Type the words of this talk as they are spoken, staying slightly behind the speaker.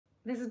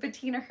This is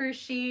Bettina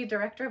Hershey,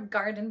 Director of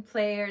Garden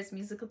Players,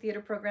 musical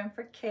theater program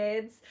for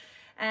kids.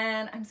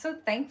 And I'm so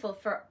thankful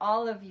for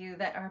all of you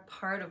that are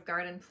part of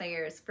Garden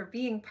Players, for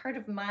being part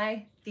of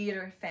my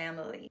theater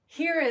family.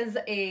 Here is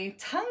a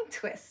tongue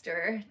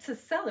twister to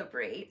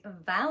celebrate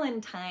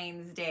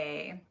Valentine's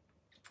Day.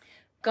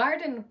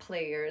 Garden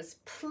Players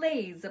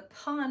plays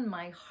upon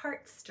my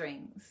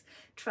heartstrings.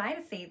 Try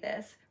to say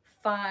this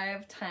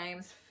 5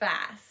 times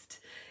fast.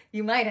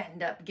 You might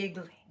end up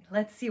giggling.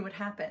 Let's see what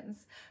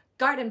happens.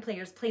 Garden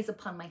Players plays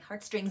upon my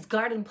heartstrings.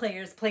 Garden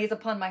Players plays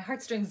upon my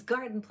heartstrings.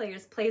 Garden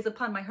Players plays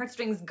upon my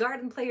heartstrings.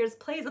 Garden Players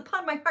plays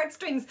upon my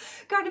heartstrings.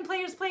 Garden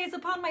Players plays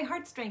upon my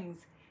heartstrings.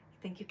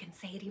 You think you can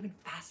say it even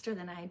faster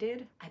than I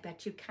did? I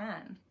bet you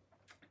can.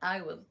 I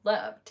would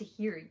love to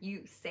hear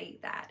you say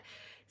that.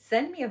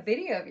 Send me a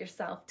video of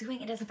yourself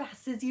doing it as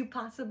fast as you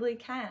possibly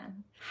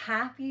can.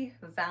 Happy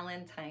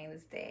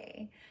Valentine's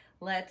Day.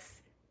 Let's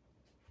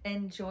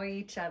enjoy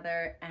each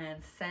other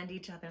and send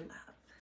each other love.